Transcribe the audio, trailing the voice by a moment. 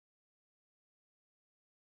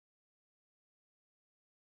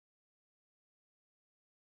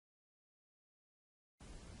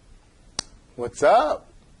What's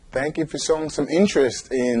up? Thank you for showing some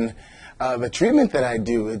interest in the treatment that I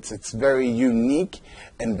do. It's very unique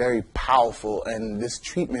and very powerful, and this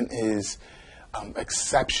treatment is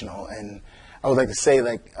exceptional. And I would like to say,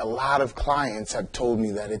 like, a lot of clients have told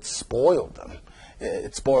me that it spoiled them.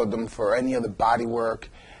 It spoiled them for any other body work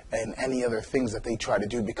and any other things that they try to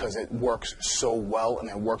do because it works so well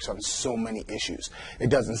and it works on so many issues.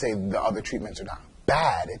 It doesn't say the other treatments are not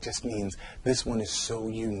bad. It just means this one is so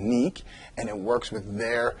unique and it works with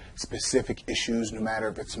their specific issues, no matter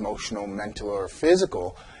if it's emotional, mental, or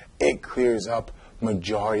physical. It clears up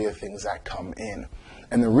majority of things that come in.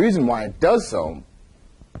 And the reason why it does so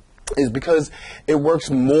is because it works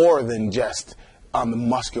more than just on the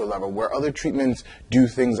muscular level, where other treatments do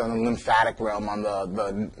things on the lymphatic realm, on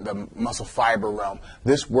the muscle fiber realm.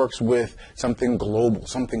 This works with something global,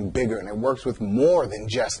 something bigger, and it works with more than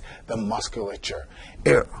just the musculature.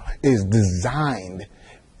 It is designed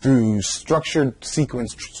through structured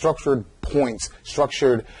sequence, structured points,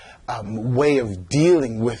 structured way of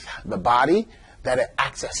dealing with the body, that it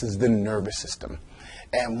accesses the nervous system.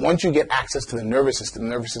 And once you get access to the nervous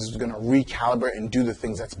system is going to recalibrate and do the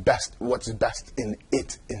things that's best, what's best in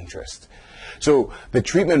its interest. So the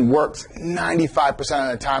treatment works 95%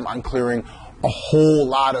 of the time on clearing a whole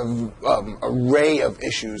lot of array of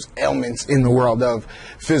issues, ailments in the world of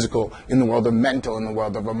physical, in the world of mental, in the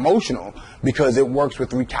world of emotional, because it works with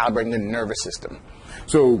recalibrating the nervous system.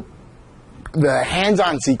 So the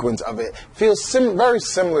hands-on sequence of it feels very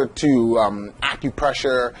similar to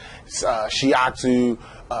acupressure, shiatsu,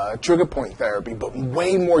 trigger point therapy, but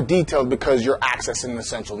way more detailed because you're accessing the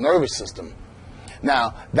central nervous system.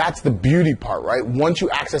 Now, that's the beauty part, right? Once you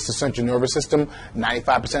access the central nervous system,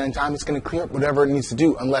 95% of the time it's going to clear up whatever it needs to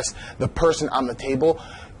do, unless the person on the table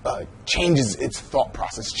changes its thought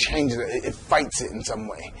process, changes it, it fights it in some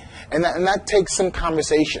way. And that takes some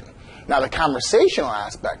conversation. Now, the conversational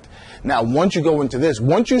aspect, now, once you go into this,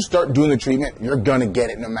 once you start doing the treatment, you're going to get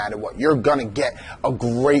it no matter what. You're going to get a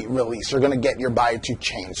great release. You're going to get your body to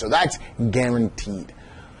change. So that's guaranteed.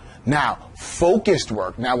 Now, focused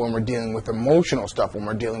work, now when we're dealing with emotional stuff, when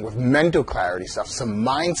we're dealing with mental clarity stuff, some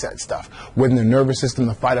mindset stuff, when the nervous system,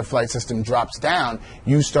 the fight or flight system drops down,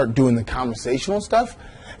 you start doing the conversational stuff,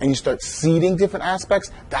 and you start seeding different aspects,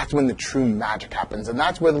 that's when the true magic happens. And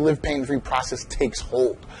that's where the Live Pain-Free process takes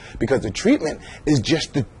hold. Because the treatment is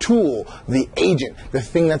just the tool, the agent, the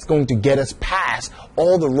thing that's going to get us past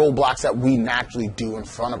all the roadblocks that we naturally do in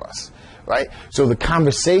front of us, right? So the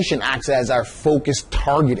conversation acts as our focused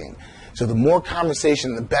targeting. So the more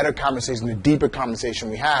conversation, the better conversation, the deeper conversation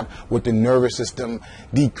we have with the nervous system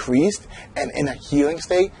decreased and in a healing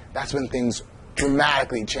state, that's when things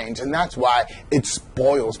dramatically change. And that's why it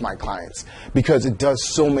spoils my clients, because it does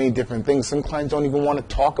so many different things. Some clients don't even want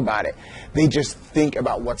to talk about it. They just think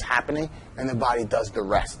about what's happening and the body does the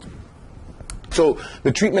rest. So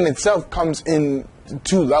the treatment itself comes in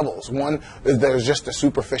two levels. One is there's just a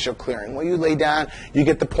superficial clearing. When you lay down, you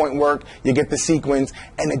get the point work, you get the sequence,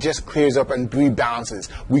 and it just clears up and rebalances.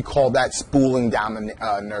 We call that spooling down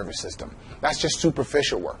the nervous system. That's just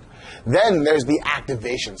superficial work. Then there's the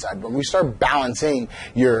activation side, when we start balancing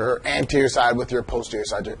your anterior side with your posterior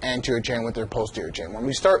side, your anterior chain with your posterior chain. When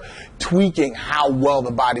we start tweaking how well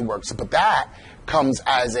the body works, but that comes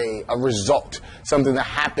as a result, something that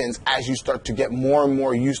happens as you start to get more and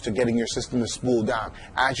more used to getting your system to spool down,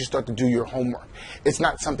 as you start to do your homework. It's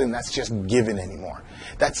not something that's just given anymore.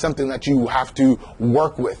 That's something that you have to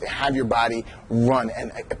work with and have your body run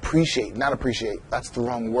and appreciate. Not appreciate, that's the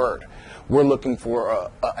wrong word. We're looking for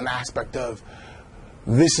an aspect of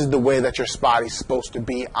this is the way that your body's supposed to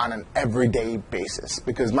be on an everyday basis.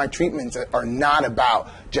 Because my treatments are not about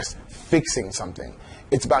just fixing something.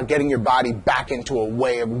 It's about getting your body back into a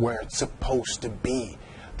way of where it's supposed to be,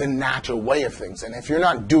 the natural way of things. And if you're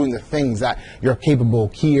not doing the things that you're capable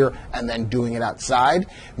of here and then doing it outside,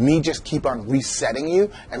 me just keep on resetting you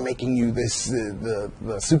and making you this,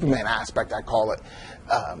 the Superman aspect, I call it,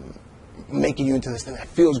 making you into this thing that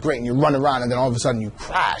feels great, and you run around and then all of a sudden you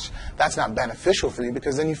crash. That's not beneficial for you,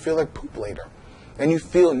 because then you feel like poop later. And you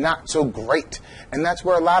feel not so great. And that's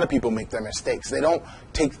where a lot of people make their mistakes. They don't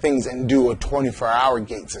take things and do a 24-hour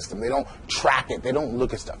gate system. They don't track it. They don't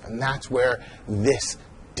look at stuff. And that's where this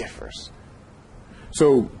differs.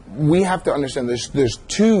 So we have to understand there's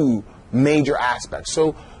two major aspects.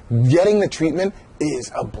 So getting the treatment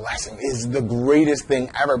is a blessing, is the greatest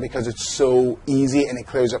thing ever, because it's so easy and it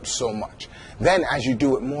clears up so much. Then as you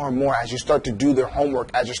do it more and more, as you start to do their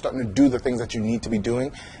homework, as you're starting to do the things that you need to be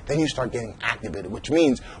doing, then you start getting activated, which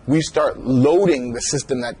means we start loading the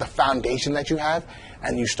system, that the foundation that you have,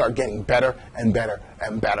 and you start getting better and better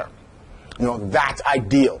and better. That's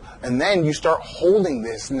ideal. And then you start holding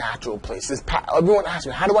this natural place. Everyone asks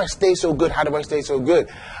me, how do I stay so good? How do I stay so good?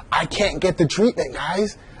 I can't get the treatment,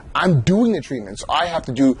 guys. I'm doing the treatment. So I have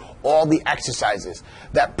to do all the exercises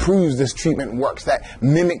that proves this treatment works, that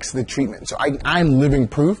mimics the treatment. So I'm living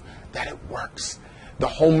proof that it works. The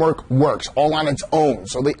homework works all on its own.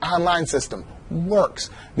 So the online system works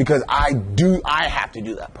because I have to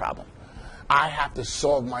do that problem. I have to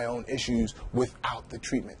solve my own issues without the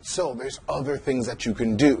treatment. So there's other things that you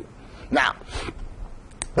can do. Now,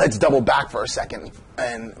 let's double back for a second,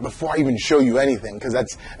 and before I even show you anything, because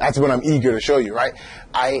that's what I'm eager to show you, right?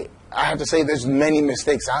 I have to say there's many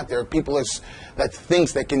mistakes out there. People that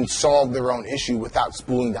thinks they can solve their own issue without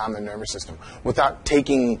spooling down their nervous system, without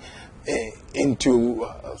taking into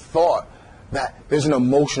thought that there's an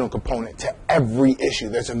emotional component to every issue.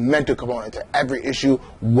 There's a mental component to every issue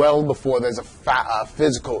well before there's a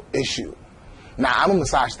physical issue. Now, I'm a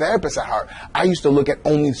massage therapist at heart. I used to look at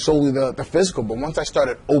solely the physical, but once I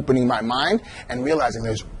started opening my mind and realizing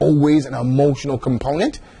there's always an emotional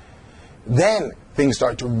component, then things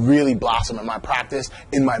start to really blossom in my practice,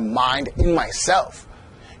 in my mind, in myself.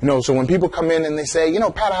 So when people come in and they say,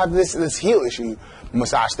 Pat, I have this heel issue,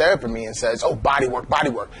 massage therapy me and says, oh, body work.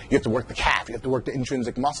 You have to work the calf. You have to work the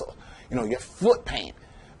intrinsic muscle. You have foot pain.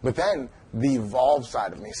 But then the Evolve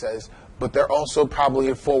side of me says, but they're also probably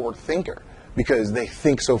a forward thinker because they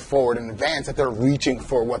think so forward in advance that they're reaching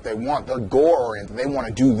for what they want. They're goal-oriented. They want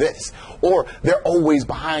to do this. Or they're always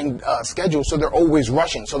behind schedule, so they're always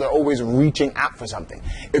rushing, so they're always reaching out for something.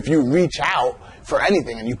 If you reach out for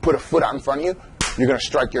anything and you put a foot out in front of you, you're going to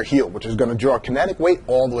strike your heel, which is going to draw kinetic weight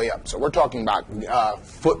all the way up. So we're talking about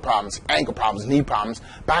foot problems, ankle problems, knee problems,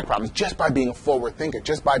 back problems, just by being a forward thinker,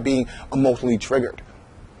 just by being emotionally triggered.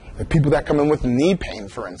 The people that come in with knee pain,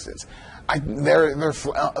 for instance, they're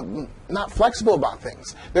not flexible about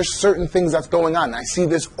things. There's certain things that's going on. I see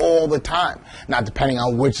this all the time. Now, depending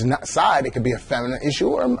on which side, it could be a feminine issue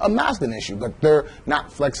or a masculine issue, but they're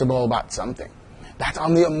not flexible about something. That's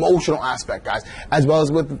on the emotional aspect, guys, as well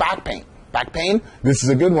as with back pain. Back pain, this is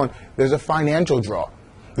a good one. There's a financial draw.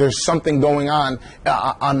 There's something going on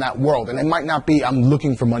that world. And it might not be I'm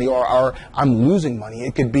looking for money or I'm losing money.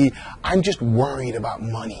 It could be I'm just worried about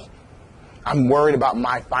money. I'm worried about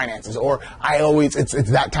my finances. Or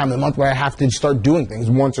it's that time of the month where I have to start doing things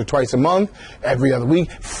once or twice a month, every other week.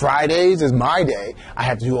 Fridays is my day. I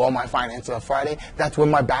have to do all my finances on Friday. That's when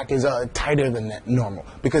my back is tighter than normal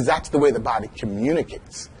because that's the way the body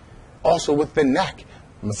communicates. Also with the neck.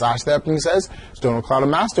 Massage therapy says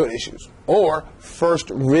sternocleidomastoid issues or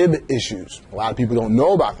first rib issues. A lot of people don't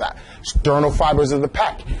know about that. Sternofibers of the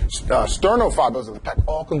pec, sternofibers of the pec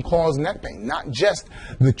all can cause neck pain, not just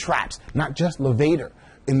the traps, not just levator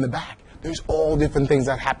in the back. There's all different things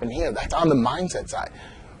that happen here. That's on the mindset side,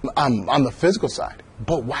 on the physical side.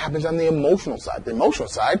 But what happens on the emotional side? The emotional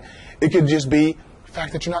side, it could just be the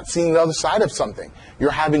fact that you're not seeing the other side of something.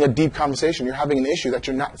 You're having a deep conversation. You're having an issue that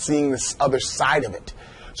you're not seeing this other side of it.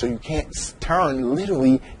 So you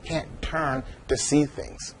literally can't turn to see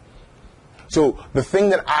things. So the thing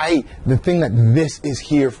that this is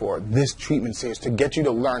here for, this treatment is to get you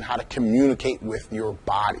to learn how to communicate with your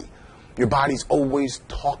body. Your body's always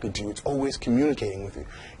talking to you. It's always communicating with you.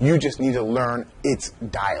 You just need to learn its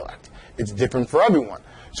dialect. It's different for everyone.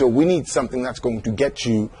 So we need something that's going to get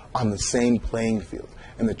you on the same playing field.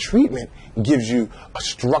 And the treatment gives you a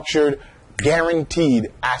structured,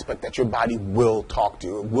 guaranteed aspect that your body will talk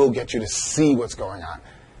to. It will get you to see what's going on.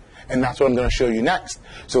 And that's what I'm going to show you next.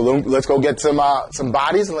 So let's go get some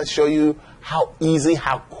bodies and let's show you how easy,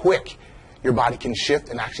 how quick your body can shift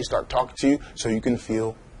and actually start talking to you so you can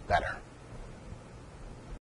feel better.